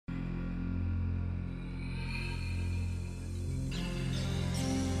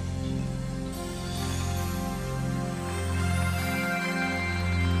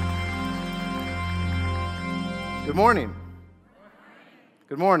Good morning.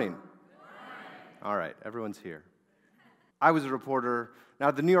 Good morning. All right, everyone's here. I was a reporter, not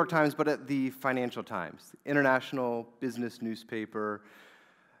at the New York Times, but at the Financial Times, the international business newspaper,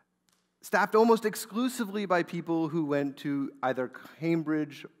 staffed almost exclusively by people who went to either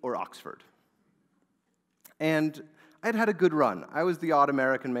Cambridge or Oxford. And I'd had a good run. I was the odd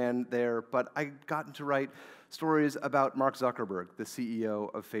American man there, but I got to write stories about Mark Zuckerberg, the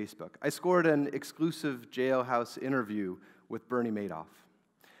CEO of Facebook. I scored an exclusive jailhouse interview with Bernie Madoff.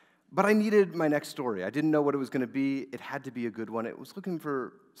 But I needed my next story. I didn't know what it was going to be. It had to be a good one. It was looking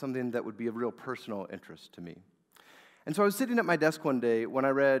for something that would be of real personal interest to me. And so I was sitting at my desk one day when I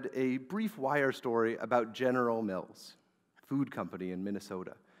read a brief wire story about General Mills, food company in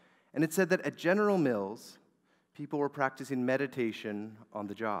Minnesota. And it said that at General Mills, people were practicing meditation on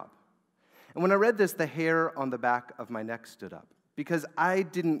the job. And when I read this, the hair on the back of my neck stood up, because I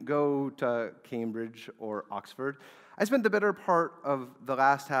didn't go to Cambridge or Oxford. I spent the better part of the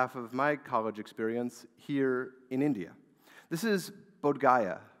last half of my college experience here in India. This is Bodh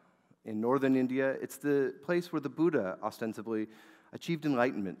Gaya in northern India. It's the place where the Buddha ostensibly achieved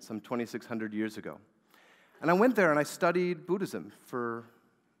enlightenment some 2,600 years ago. And I went there and I studied Buddhism for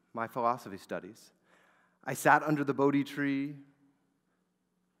my philosophy studies. I sat under the Bodhi tree,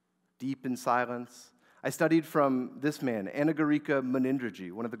 deep in silence. I studied from this man, Anagarika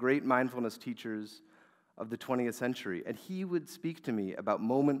Munindraji, one of the great mindfulness teachers of the 20th century, and he would speak to me about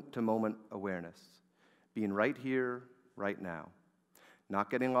moment-to-moment awareness, being right here, right now,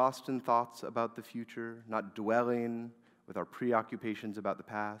 not getting lost in thoughts about the future, not dwelling with our preoccupations about the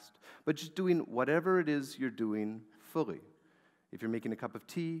past, but just doing whatever it is you're doing fully. If you're making a cup of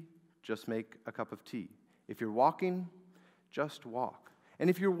tea, just make a cup of tea. If you're walking, just walk. And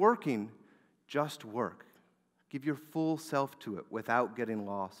if you're working, just work. Give your full self to it without getting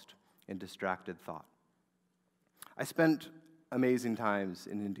lost in distracted thought. I spent amazing times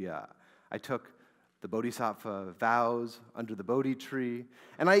in India. I took the Bodhisattva vows under the Bodhi tree,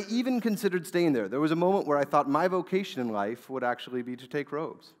 and I even considered staying there. There was a moment where I thought my vocation in life would actually be to take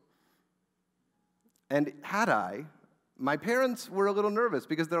robes. And had I, my parents were a little nervous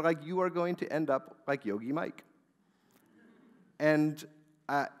because they're like, you are going to end up like Yogi Mike. And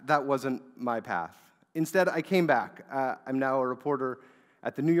that wasn't my path. Instead, I came back. I'm now a reporter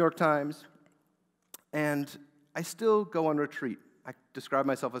at the New York Times, and I still go on retreat. I describe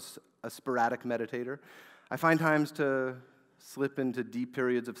myself as a sporadic meditator. I find times to slip into deep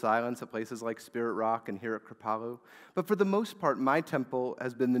periods of silence at places like Spirit Rock and here at Kripalu. But for the most part, my temple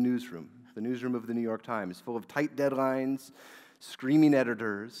has been the newsroom of the New York Times, full of tight deadlines, screaming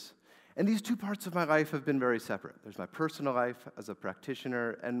editors. And these two parts of my life have been very separate. There's my personal life as a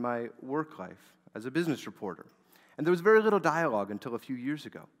practitioner and my work life as a business reporter. And there was very little dialogue until a few years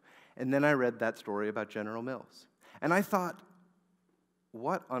ago. And then I read that story about General Mills. And I thought,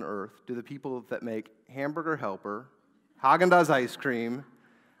 what on earth do the people that make Hamburger Helper, Haagen-Dazs ice cream,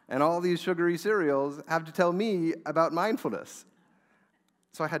 and all these sugary cereals have to tell me about mindfulness?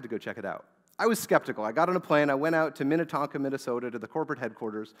 So I had to go check it out. I was skeptical. I got on a plane. I went out to Minnetonka, Minnesota, to the corporate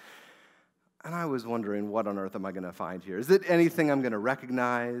headquarters. And I was wondering, what on earth am I going to find here? Is it anything I'm going to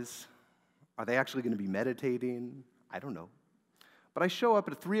recognize? Are they actually going to be meditating? I don't know. But I show up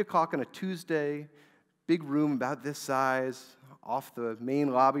at 3 o'clock on a Tuesday, big room about this size, off the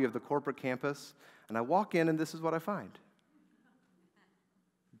main lobby of the corporate campus, and I walk in, and this is what I find.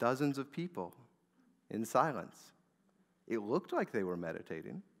 Dozens of people in silence. It looked like they were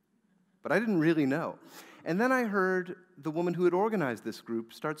meditating, but I didn't really know. And then I heard the woman who had organized this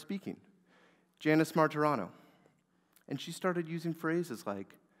group start speaking, Janice Martirano. And she started using phrases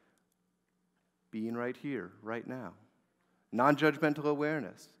like being right here, right now, non-judgmental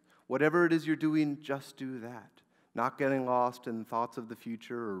awareness. Whatever it is you're doing, just do that. Not getting lost in thoughts of the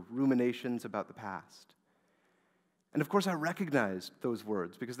future or ruminations about the past. And of course, I recognized those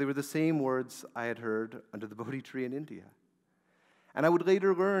words because they were the same words I had heard under the Bodhi tree in India. And I would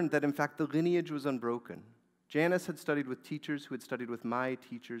later learn that, in fact, the lineage was unbroken. Janice had studied with teachers who had studied with my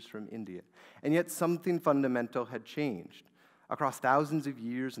teachers from India. And yet something fundamental had changed. Across thousands of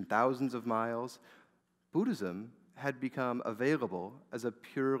years and thousands of miles, Buddhism had become available as a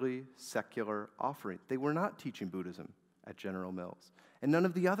purely secular offering. They were not teaching Buddhism at General Mills. And none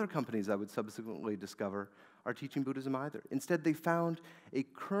of the other companies I would subsequently discover are teaching Buddhism either. Instead, they found a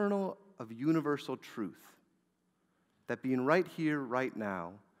kernel of universal truth, that being right here, right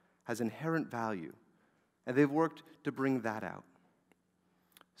now, has inherent value. And they've worked to bring that out.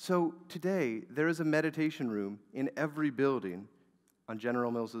 So today, there is a meditation room in every building on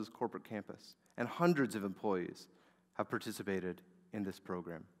General Mills' corporate campus, and hundreds of employees have participated in this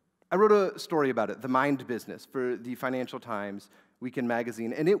program. I wrote a story about it, The Mind Business, for the Financial Times Weekend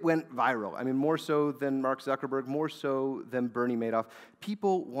Magazine, and it went viral. I mean, more so than Mark Zuckerberg, more so than Bernie Madoff.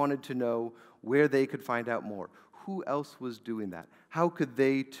 People wanted to know where they could find out more. Who else was doing that? How could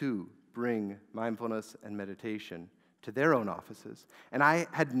they, too, bring mindfulness and meditation to their own offices? And I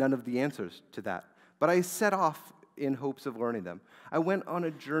had none of the answers to that, but I set off in hopes of learning them. I went on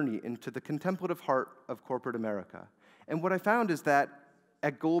a journey into the contemplative heart of corporate America, and what I found is that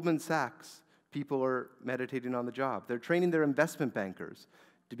at Goldman Sachs, people are meditating on the job. They're training their investment bankers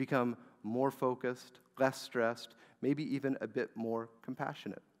to become more focused, less stressed, maybe even a bit more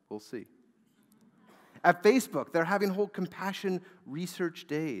compassionate. We'll see. At Facebook, they're having whole compassion research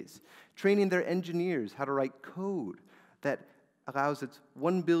days, training their engineers how to write code that allows its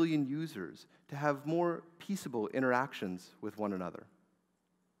 1 billion users to have more peaceable interactions with one another.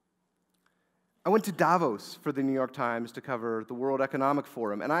 I went to Davos for the New York Times to cover the World Economic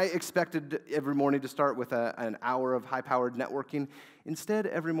Forum, and I expected every morning to start with an hour of high-powered networking. Instead,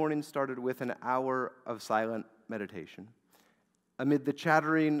 every morning started with an hour of silent meditation. Amid the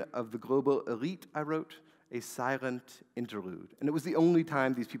chattering of the global elite, I wrote, a silent interlude. And it was the only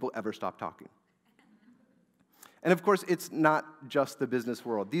time these people ever stopped talking. And of course, it's not just the business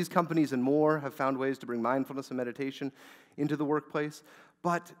world. These companies and more have found ways to bring mindfulness and meditation into the workplace,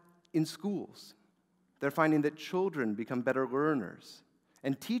 but in schools, they're finding that children become better learners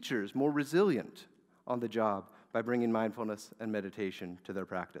and teachers more resilient on the job by bringing mindfulness and meditation to their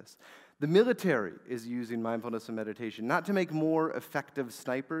practice. The military is using mindfulness and meditation not to make more effective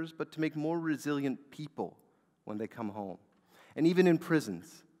snipers, but to make more resilient people when they come home. And even in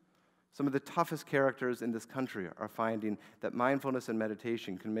prisons, some of the toughest characters in this country are finding that mindfulness and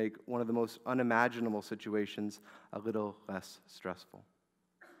meditation can make one of the most unimaginable situations a little less stressful.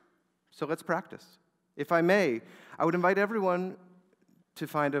 So let's practice. If I may, I would invite everyone to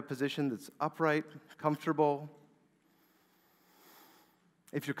find a position that's upright, comfortable.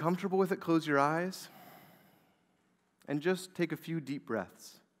 If you're comfortable with it, close your eyes and just take a few deep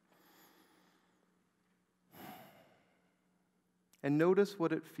breaths. And notice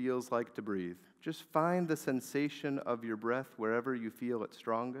what it feels like to breathe. Just find the sensation of your breath wherever you feel it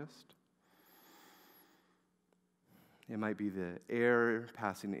strongest. It might be the air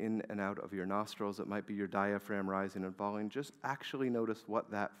passing in and out of your nostrils. It might be your diaphragm rising and falling. Just actually notice what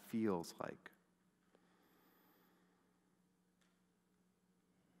that feels like.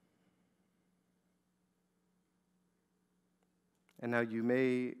 And now you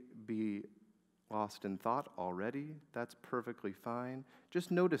may be lost in thought already. That's perfectly fine.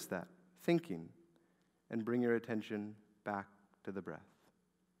 Just notice that, thinking, and bring your attention back to the breath.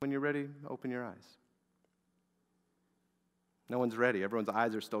 When you're ready, open your eyes. No one's ready. Everyone's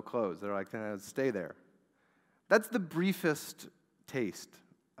eyes are still closed. They're like, stay there. That's the briefest taste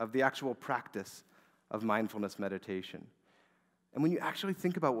of the actual practice of mindfulness meditation. And when you actually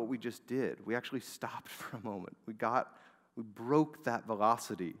think about what we just did, we actually stopped for a moment. We broke that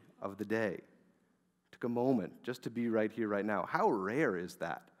velocity of the day. Took a moment just to be right here, right now. How rare is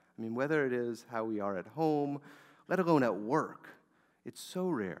that? I mean, whether it is how we are at home, let alone at work, it's so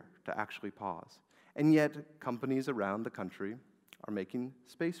rare to actually pause. And yet, companies around the country are making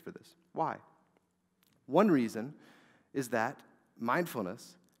space for this. Why? One reason is that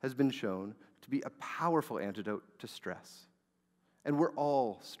mindfulness has been shown to be a powerful antidote to stress. And we're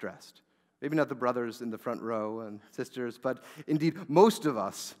all stressed. Maybe not the brothers in the front row and sisters, but indeed most of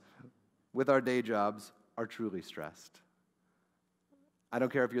us with our day jobs are truly stressed. I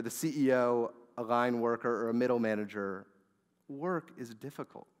don't care if you're the CEO, a line worker, or a middle manager, work is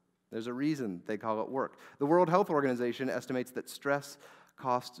difficult. There's a reason they call it work. The World Health Organization estimates that stress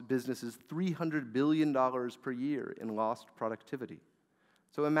costs businesses $300 billion per year in lost productivity.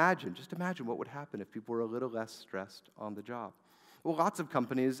 So just imagine what would happen if people were a little less stressed on the job. Well, lots of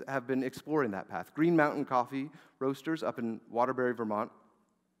companies have been exploring that path. Green Mountain Coffee Roasters up in Waterbury, Vermont.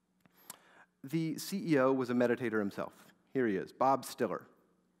 The CEO was a meditator himself. Here he is, Bob Stiller.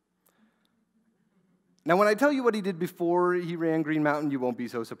 Now, when I tell you what he did before he ran Green Mountain, you won't be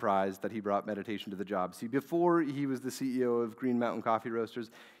so surprised that he brought meditation to the job. See, before he was the CEO of Green Mountain Coffee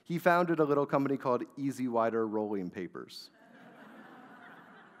Roasters, he founded a little company called Easy Wider Rolling Papers.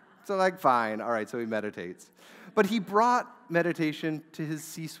 So fine, all right, so he meditates. But he brought meditation to his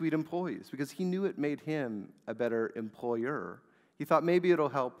C-suite employees because he knew it made him a better employer. He thought maybe it'll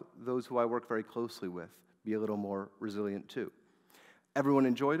help those who I work very closely with be a little more resilient too. Everyone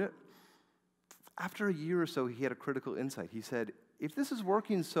enjoyed it. After a year or so, he had a critical insight. He said, if this is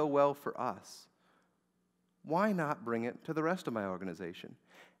working so well for us, why not bring it to the rest of my organization?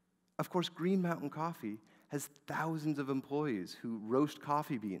 Of course, Green Mountain Coffee has thousands of employees who roast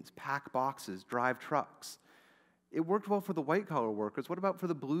coffee beans, pack boxes, drive trucks. It worked well for the white-collar workers. What about for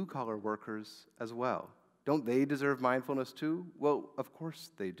the blue-collar workers as well? Don't they deserve mindfulness too? Well, of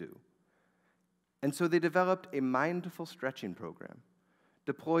course they do. And so they developed a mindful stretching program,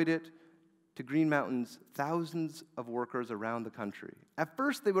 deployed it to Green Mountain's thousands of workers around the country. At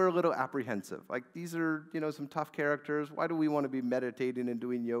first, they were a little apprehensive. Like, these are, some tough characters. Why do we want to be meditating and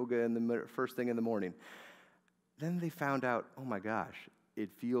doing yoga in the first thing in the morning? Then they found out, oh my gosh, it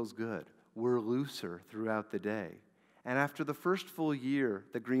feels good. We're looser throughout the day. And after the first full year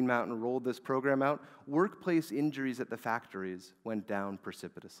that Green Mountain rolled this program out, workplace injuries at the factories went down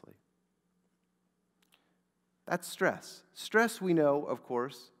precipitously. That's stress. Stress, we know, of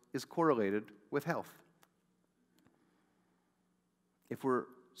course, is correlated with health. If we're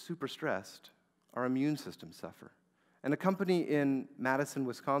super stressed, our immune systems suffer. And a company in Madison,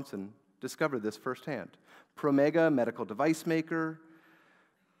 Wisconsin, discovered this firsthand. Promega, medical device maker,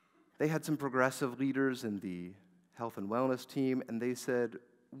 they had some progressive leaders in the health and wellness team, and they said,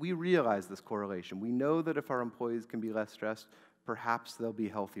 we realize this correlation. We know that if our employees can be less stressed, perhaps they'll be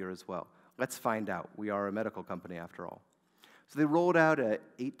healthier as well. Let's find out. We are a medical company after all. So they rolled out an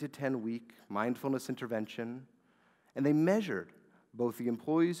 8 to 10 week mindfulness intervention, and they measured both the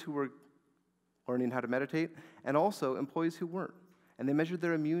employees who were learning how to meditate and also employees who weren't. And they measured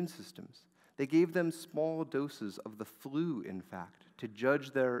their immune systems. They gave them small doses of the flu, in fact, to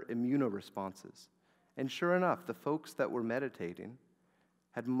judge their immunoresponses. And sure enough, the folks that were meditating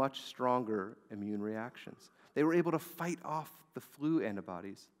had much stronger immune reactions. They were able to fight off the flu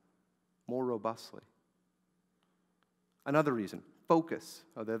antibodies more robustly. Another reason, focus.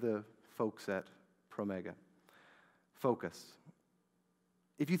 Oh, they're the folks at Promega. Focus.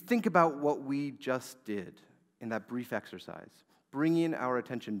 If you think about what we just did in that brief exercise, bringing our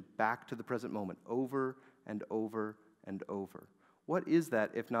attention back to the present moment over and over and over, what is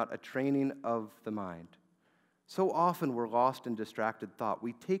that if not a training of the mind? So often we're lost in distracted thought.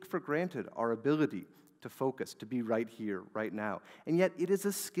 We take for granted our ability to focus, to be right here, right now. And yet it is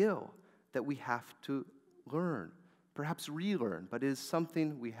a skill that we have to learn, perhaps relearn, but is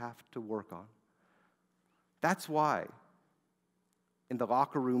something we have to work on. That's why in the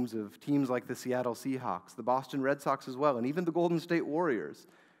locker rooms of teams like the Seattle Seahawks, the Boston Red Sox as well, and even the Golden State Warriors,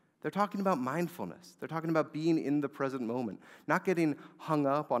 they're talking about mindfulness. They're talking about being in the present moment, not getting hung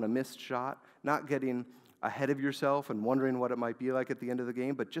up on a missed shot, not getting ahead of yourself and wondering what it might be like at the end of the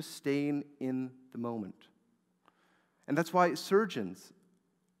game, but just staying in the moment. And that's why surgeons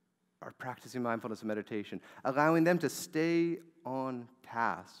are practicing mindfulness and meditation, allowing them to stay on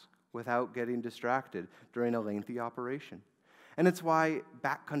task without getting distracted during a lengthy operation. And it's why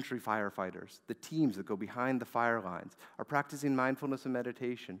backcountry firefighters, the teams that go behind the fire lines, are practicing mindfulness and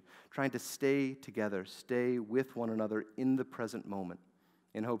meditation, trying to stay together, stay with one another in the present moment,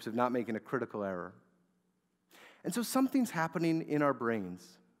 in hopes of not making a critical error. And so something's happening in our brains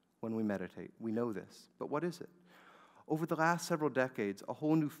when we meditate. We know this, but what is it? Over the last several decades, a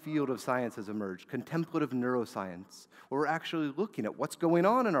whole new field of science has emerged, contemplative neuroscience, where we're actually looking at what's going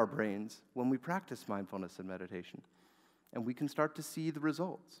on in our brains when we practice mindfulness and meditation. And we can start to see the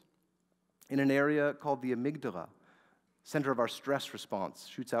results. In an area called the amygdala, center of our stress response,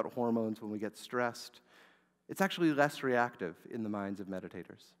 shoots out hormones when we get stressed. It's actually less reactive in the minds of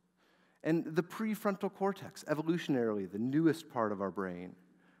meditators. And the prefrontal cortex, evolutionarily the newest part of our brain,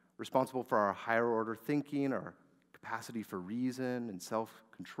 responsible for our higher order thinking, our capacity for reason and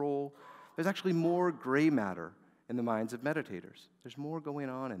self-control, there's actually more gray matter in the minds of meditators. There's more going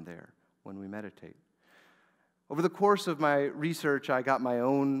on in there when we meditate. Over the course of my research, I got my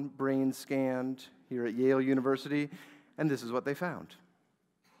own brain scanned here at Yale University, and this is what they found.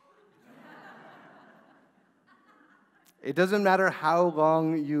 It doesn't matter how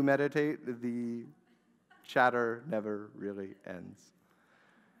long you meditate, the chatter never really ends.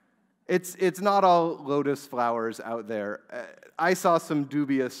 It's not all lotus flowers out there. I saw some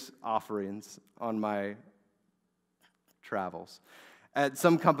dubious offerings on my travels. At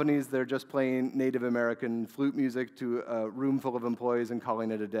some companies, they're just playing Native American flute music to a room full of employees and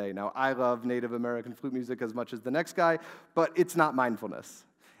calling it a day. Now, I love Native American flute music as much as the next guy, but it's not mindfulness.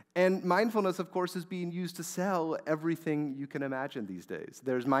 And mindfulness, of course, is being used to sell everything you can imagine these days.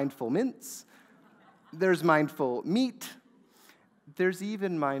 There's mindful mints, there's mindful meat, there's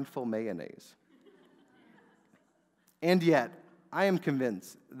even mindful mayonnaise. And yet, I am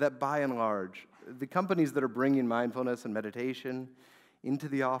convinced that by and large, the companies that are bringing mindfulness and meditation into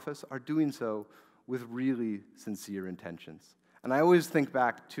the office are doing so with really sincere intentions. And I always think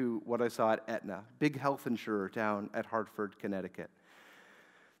back to what I saw at Aetna, big health insurer down at Hartford, Connecticut.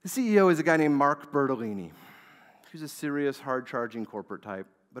 The CEO is a guy named Mark Bertolini. He was a serious, hard-charging corporate type,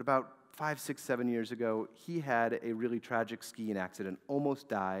 but about 5, 6, 7 years ago, he had a really tragic skiing accident, almost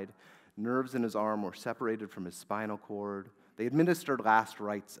died. Nerves in his arm were separated from his spinal cord. They administered last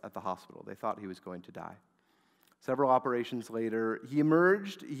rites at the hospital. They thought he was going to die. Several operations later, he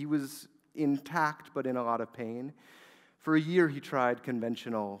emerged. He was intact, but in a lot of pain. For a year, he tried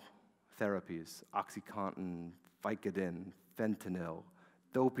conventional therapies, OxyContin, Vicodin, fentanyl,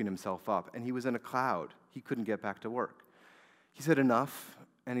 doping himself up, and he was in a cloud. He couldn't get back to work. He said enough,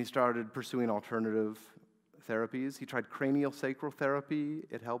 and he started pursuing alternative therapies. He tried cranial sacral therapy.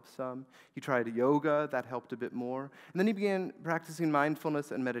 It helped some. He tried yoga. That helped a bit more. And then he began practicing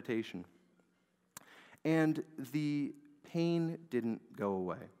mindfulness and meditation. And the pain didn't go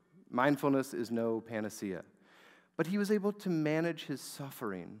away. Mindfulness is no panacea. But he was able to manage his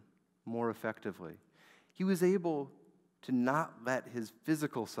suffering more effectively. He was able to not let his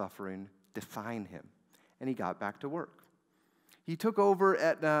physical suffering define him. And he got back to work. He took over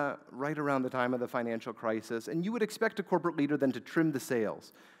Aetna right around the time of the financial crisis, and you would expect a corporate leader then to trim the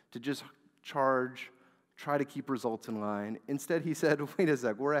sails, to just charge, try to keep results in line. Instead, he said, wait a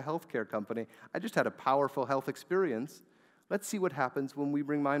sec, we're a healthcare company. I just had a powerful health experience. Let's see what happens when we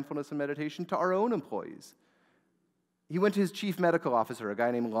bring mindfulness and meditation to our own employees. He went to his chief medical officer, a guy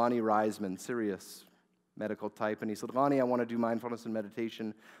named Lonnie Reisman, serious medical type, and he said, Lonnie, I want to do mindfulness and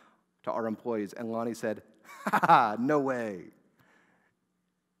meditation to our employees. And Lonnie said, ha, no way.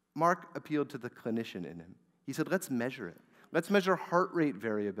 Mark appealed to the clinician in him. He said, let's measure it. Let's measure heart rate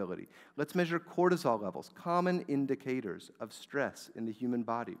variability. Let's measure cortisol levels, common indicators of stress in the human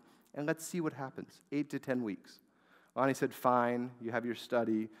body. And let's see what happens, 8 to 10 weeks. Lonnie said, fine, you have your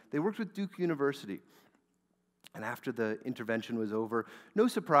study. They worked with Duke University. And after the intervention was over, no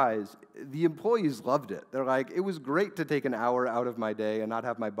surprise, the employees loved it. They're like, it was great to take an hour out of my day and not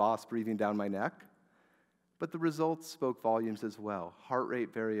have my boss breathing down my neck. But the results spoke volumes as well. Heart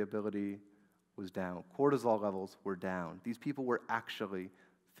rate variability was down. Cortisol levels were down. These people were actually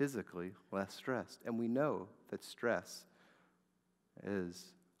physically less stressed. And we know that stress is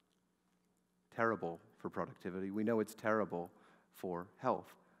terrible for productivity. We know it's terrible for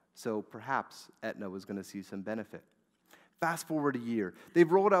health. So perhaps Aetna was going to see some benefit. Fast forward a year. They've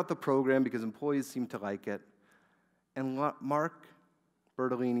rolled out the program because employees seem to like it. And Mark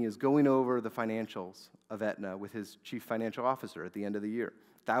Bertolini is going over the financials of Aetna with his chief financial officer at the end of the year.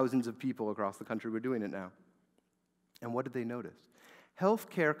 Thousands of people across the country were doing it now. And what did they notice?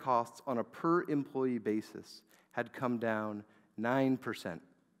 Healthcare costs on a per-employee basis had come down 9%.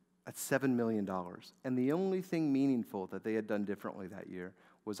 That's $7 million. And the only thing meaningful that they had done differently that year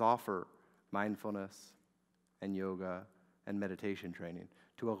was offer mindfulness and yoga and meditation training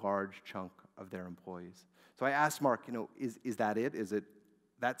to a large chunk of their employees. So I asked Mark, is that it? Is it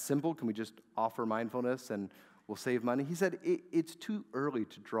that simple? Can we just offer mindfulness and we'll save money? He said, it's too early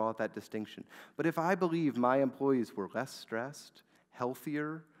to draw that distinction. But if I believe my employees were less stressed,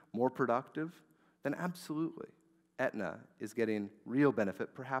 healthier, more productive, then absolutely, Aetna is getting real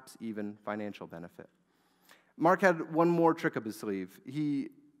benefit, perhaps even financial benefit. Mark had one more trick up his sleeve. He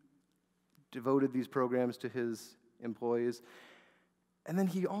devoted these programs to his employees. And then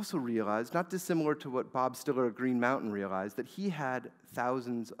he also realized, not dissimilar to what Bob Stiller at Green Mountain realized, that he had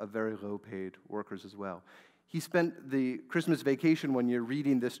thousands of very low-paid workers as well. He spent the Christmas vacation one year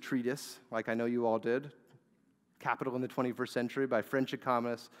reading this treatise, like I know you all did, Capital in the 21st Century by French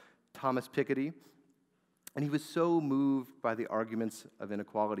economist Thomas Piketty. And he was so moved by the arguments of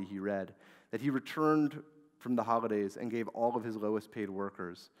inequality he read that he returned from the holidays and gave all of his lowest paid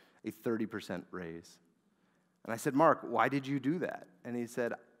workers a 30% raise. And I said, Mark, why did you do that? And he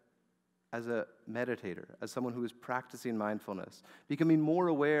said, as a meditator, as someone who is practicing mindfulness, becoming more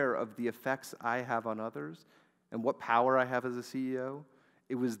aware of the effects I have on others and what power I have as a CEO,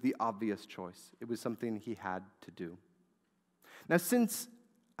 it was the obvious choice. It was something he had to do. Now, since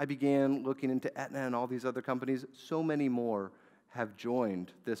I began looking into Aetna and all these other companies, so many more have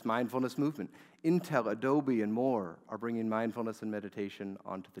joined this mindfulness movement. Intel, Adobe, and more are bringing mindfulness and meditation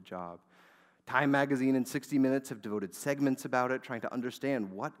onto the job. Time Magazine and 60 Minutes have devoted segments about it, trying to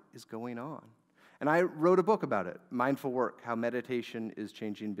understand what is going on. And I wrote a book about it, Mindful Work, How Meditation is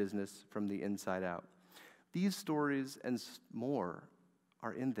Changing Business from the Inside Out. These stories and more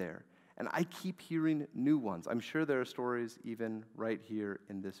are in there. And I keep hearing new ones. I'm sure there are stories even right here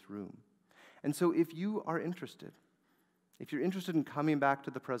in this room. And so if you are interested, if you're interested in coming back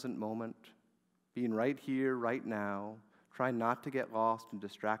to the present moment, being right here, right now, trying not to get lost in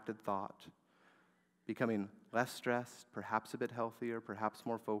distracted thought, becoming less stressed, perhaps a bit healthier, perhaps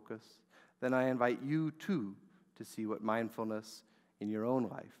more focused, then I invite you too to see what mindfulness in your own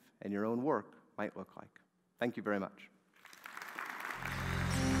life and your own work might look like. Thank you very much.